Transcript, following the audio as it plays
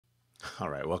All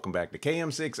right, welcome back to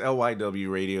KM6LYW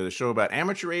Radio, the show about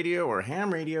amateur radio or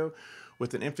ham radio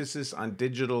with an emphasis on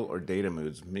digital or data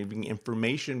modes, moving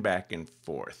information back and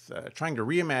forth, trying to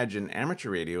reimagine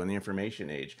amateur radio in the information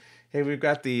age. Hey, we've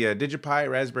got the DigiPi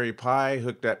Raspberry Pi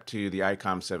hooked up to the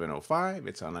ICOM 705.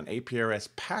 It's on an APRS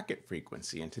packet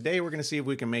frequency, and today we're going to see if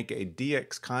we can make a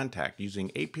DX contact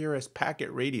using APRS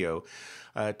packet radio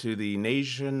to the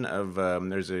nation of,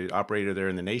 there's an operator there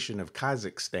in the nation of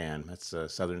Kazakhstan. That's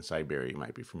southern Siberia. You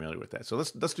might be familiar with that. So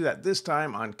let's do that this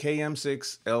time on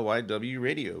KM6LYW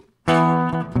Radio.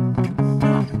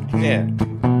 Yeah.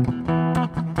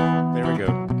 There we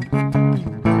go.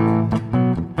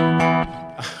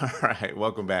 All right,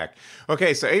 welcome back.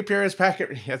 Okay, so APRS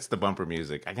packet, that's the bumper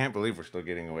music. I can't believe we're still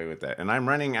getting away with that. And I'm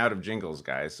running out of jingles,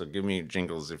 guys, so give me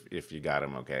jingles if you got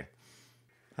them, okay?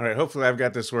 All right, hopefully I've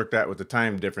got this worked out with the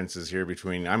time differences here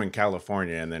between, I'm in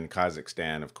California, and then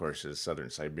Kazakhstan, of course, is southern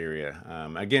Siberia.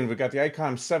 Again, we've got the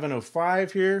ICOM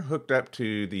 705 here hooked up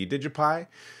to the DigiPi.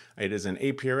 It is an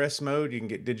APRS mode. You can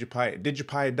get DigiPi at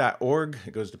digipi.org.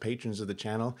 It goes to patrons of the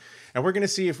channel. And we're going to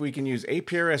see if we can use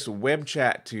APRS web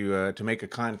chat to make a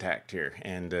contact here.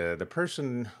 And the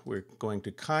person we're going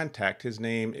to contact, his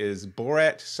name is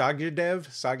Borat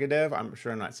Sagadev. I'm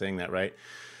sure I'm not saying that right.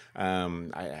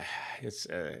 It's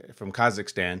from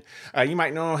Kazakhstan. You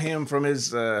might know him from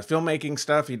his filmmaking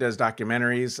stuff. He does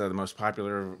documentaries, the most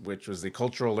popular of which was The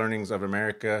Cultural Learnings of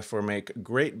America for Make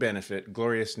Great Benefit,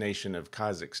 Glorious Nation of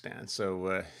Kazakhstan.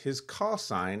 So his call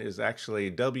sign is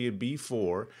actually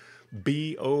WB4BOR.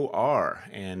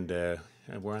 And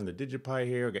we're on the DigiPi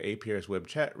here. We've got APRS web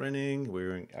chat running.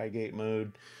 We're in iGate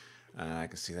mode. I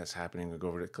can see that's happening. We'll go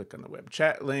over to click on the web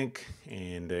chat link,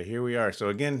 and here we are. So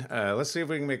again, let's see if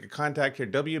we can make a contact here,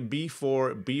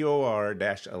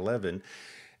 WB4BOR-11.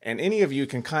 And any of you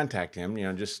can contact him, you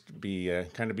know, just be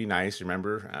kind of be nice.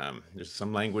 Remember, there's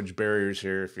some language barriers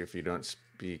here if you don't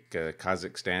speak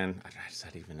Kazakhstan. Is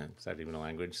that even a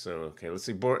language? So, okay, let's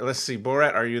see,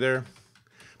 Borat, are you there?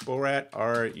 Borat,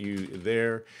 are you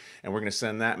there? And we're going to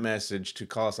send that message to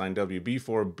call sign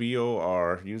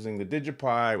WB4BOR using the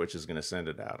DigiPi, which is going to send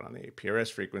it out on the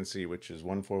APRS frequency, which is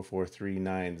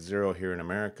 144390 here in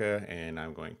America. And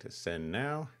I'm going to send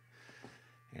now.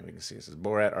 And we can see it says,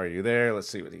 Borat, are you there? Let's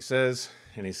see what he says.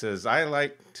 And he says, I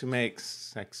like to make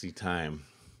sexy time.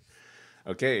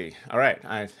 Okay. All right.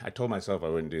 I told myself I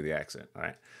wouldn't do the accent. All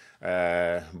right.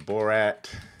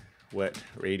 Borat, what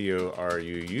radio are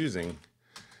you using?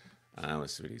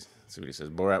 Let's see what he says.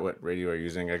 Borat, what radio are you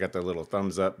using? I got the little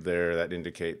thumbs up there. That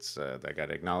indicates that I got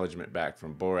acknowledgement back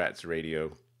from Borat's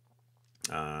radio.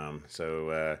 It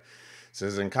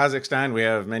says in Kazakhstan, we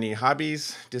have many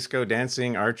hobbies: disco,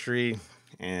 dancing, archery,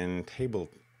 and table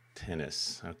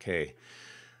tennis. Okay.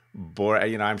 Borat,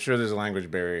 you know, I'm sure there's a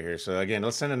language barrier here. So again,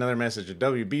 let's send another message to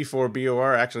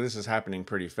WB4BOR. Actually, this is happening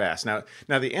pretty fast. Now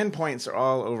the endpoints are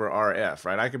all over RF,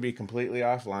 right? I could be completely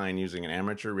offline using an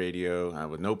amateur radio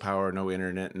with no power, no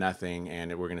internet, nothing,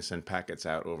 and we're going to send packets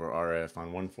out over RF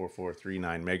on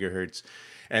 14439 megahertz.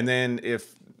 And then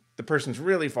if the person's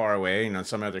really far away, you know, in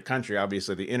some other country,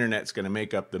 obviously the internet's going to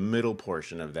make up the middle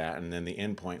portion of that, and then the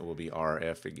endpoint will be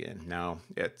RF again. Now,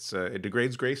 it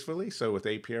degrades gracefully, so with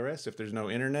APRS, if there's no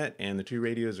internet and the two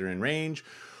radios are in range,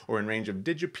 or in range of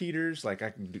digipeaters, like I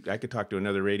could talk to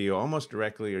another radio almost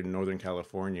directly in Northern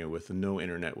California with no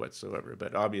internet whatsoever.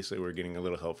 But obviously we're getting a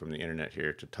little help from the internet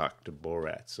here to talk to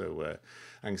Borat. So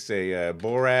I can say,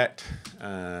 Borat,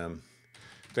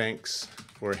 thanks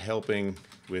for helping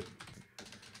with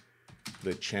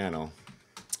the channel.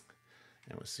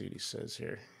 And we'll see what he says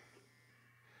here.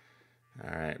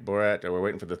 All right, Borat, we're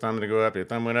waiting for the thumb to go up. Your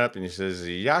thumb went up, and he says,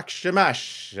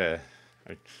 Yakshamash.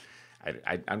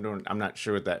 I'm not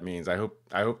sure what that means. I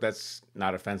hope that's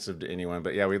not offensive to anyone.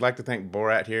 But yeah, we'd like to thank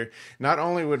Borat here. Not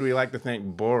only would we like to thank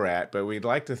Borat, but we'd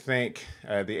like to thank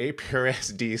the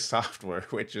APRSD software,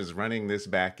 which is running this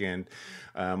backend.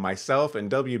 Myself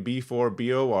and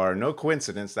WB4BOR, no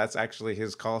coincidence, that's actually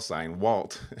his call sign,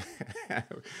 Walt.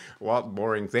 Walt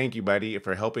Boring, thank you, buddy,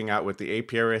 for helping out with the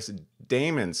APRS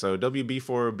daemon. So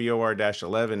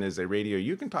WB4BOR-11 is a radio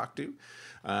you can talk to.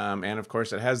 And of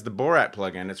course, it has the Borat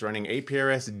plugin. It's running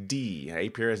APRS-D,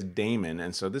 APRS daemon.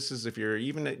 And so this is, if you're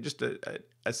even just a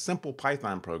simple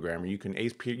Python programmer, you can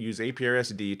use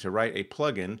APRS-D to write a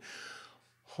plugin,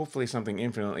 hopefully something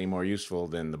infinitely more useful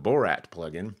than the Borat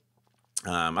plugin.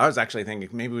 I was actually thinking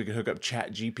maybe we could hook up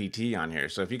ChatGPT on here.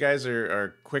 So if you guys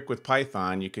are quick with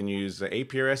Python, you can use the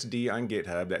APRS-D on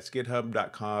GitHub. That's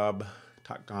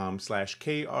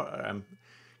github.com/KR.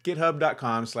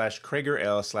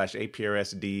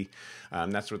 github.com/CragerL/APRSD.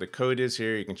 That's where the code is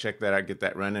here. You can check that out, get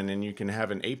that running, and you can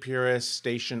have an APRS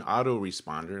station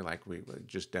autoresponder like we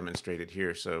just demonstrated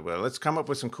here. So let's come up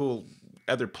with some cool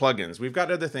other plugins. We've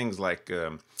got other things like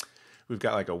we've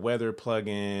got like a weather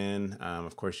plugin.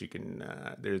 Of course, you can,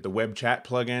 there's the web chat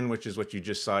plugin, which is what you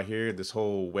just saw here. This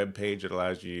whole web page that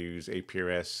allows you to use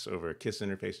APRS over a KISS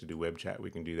interface to do web chat. We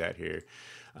can do that here.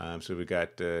 So we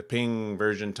got ping,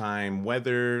 version time,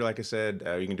 weather. Like I said,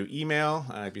 you can do email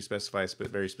if you specify a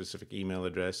very specific email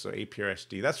address. So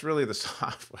APRSD, that's really the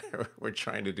software we're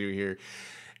trying to do here.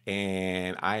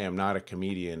 And I am not a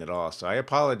comedian at all, so I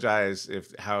apologize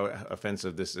if how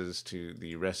offensive this is to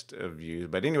the rest of you.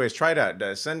 But anyways, try it out.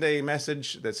 Send a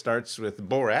message that starts with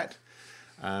Borat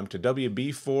to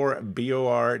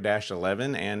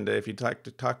WB4BOR-11, and if you'd like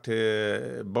to talk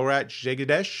to Borat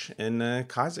Jagadesh in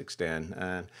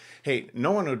Kazakhstan. Hey, no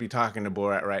one would be talking to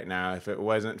Borat right now if it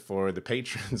wasn't for the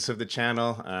patrons of the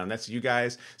channel. That's you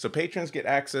guys. So patrons get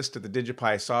access to the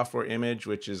DigiPi software image,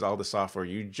 which is all the software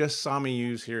you just saw me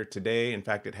use here today. In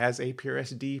fact, it has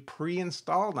APRSD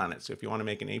pre-installed on it. So if you want to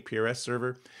make an APRS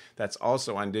server, that's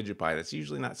also on DigiPi. That's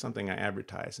usually not something I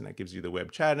advertise, and that gives you the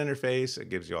web chat interface. It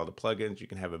gives you all the plugins. You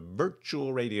can have a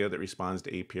virtual radio that responds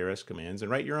to APRS commands and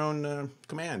write your own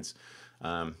commands.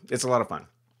 It's a lot of fun.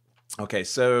 Okay,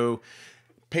 so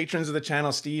patrons of the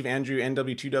channel: Steve, Andrew,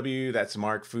 NW2W, that's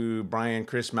Mark, Fu, Brian,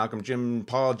 Chris, Malcolm, Jim,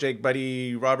 Paul, Jake,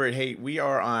 Buddy, Robert. Hey, we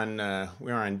are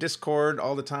on Discord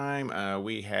all the time.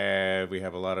 We have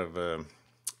a lot of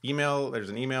email. There's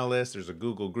an email list. There's a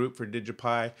Google group for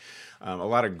DigiPi. A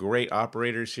lot of great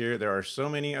operators here. There are so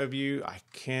many of you. I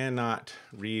cannot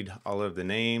read all of the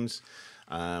names.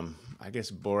 I guess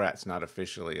Borat's not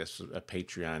officially a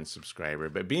Patreon subscriber,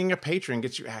 but being a patron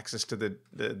gets you access to the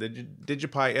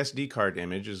DigiPi SD card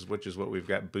images, which is what we've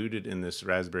got booted in this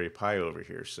Raspberry Pi over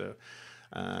here. So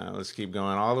let's keep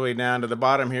going all the way down to the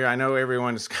bottom here. I know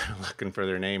everyone is kind of looking for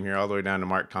their name here, all the way down to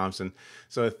Mark Thompson.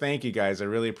 So thank you guys. I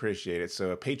really appreciate it.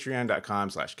 So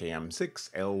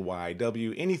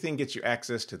patreon.com/KM6LYW. Anything gets you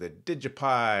access to the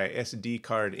DigiPi SD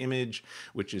card image,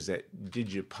 which is at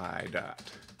digipi.org.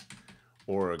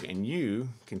 And you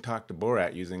can talk to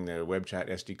Borat using the web chat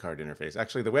SD card interface.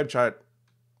 Actually, the web chat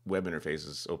web interface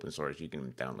is open source. You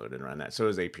can download it and run that. So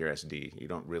is APRSD. You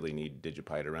don't really need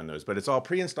DigiPi to run those, but it's all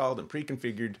pre-installed and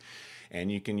pre-configured,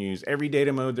 and you can use every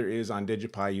data mode there is on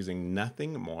DigiPi using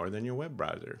nothing more than your web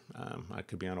browser. It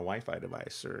could be on a Wi-Fi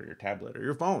device or your tablet or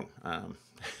your phone.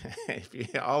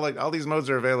 All these modes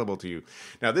are available to you.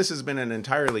 Now, this has been an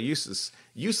entirely useless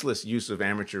use of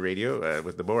amateur radio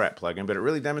with the Borat plugin, but it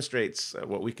really demonstrates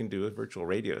what we can do with virtual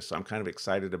radio. So I'm kind of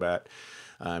excited about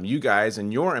you guys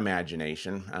and your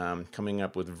imagination coming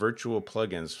up with virtual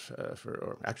plugins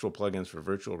or actual plugins for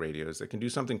virtual radios that can do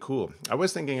something cool. I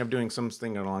was thinking of doing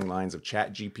something along the lines of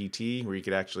ChatGPT, where you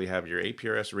could actually have your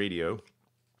APRS radio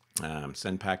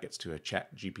send packets to a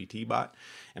ChatGPT bot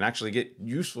and actually get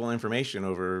useful information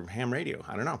over ham radio.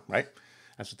 I don't know, right?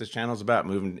 That's what this channel is about,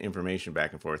 moving information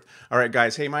back and forth. All right,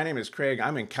 guys. Hey, my name is Craig.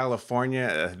 I'm in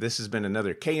California. This has been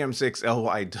another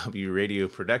KM6LYW radio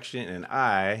production, and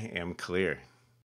I am clear.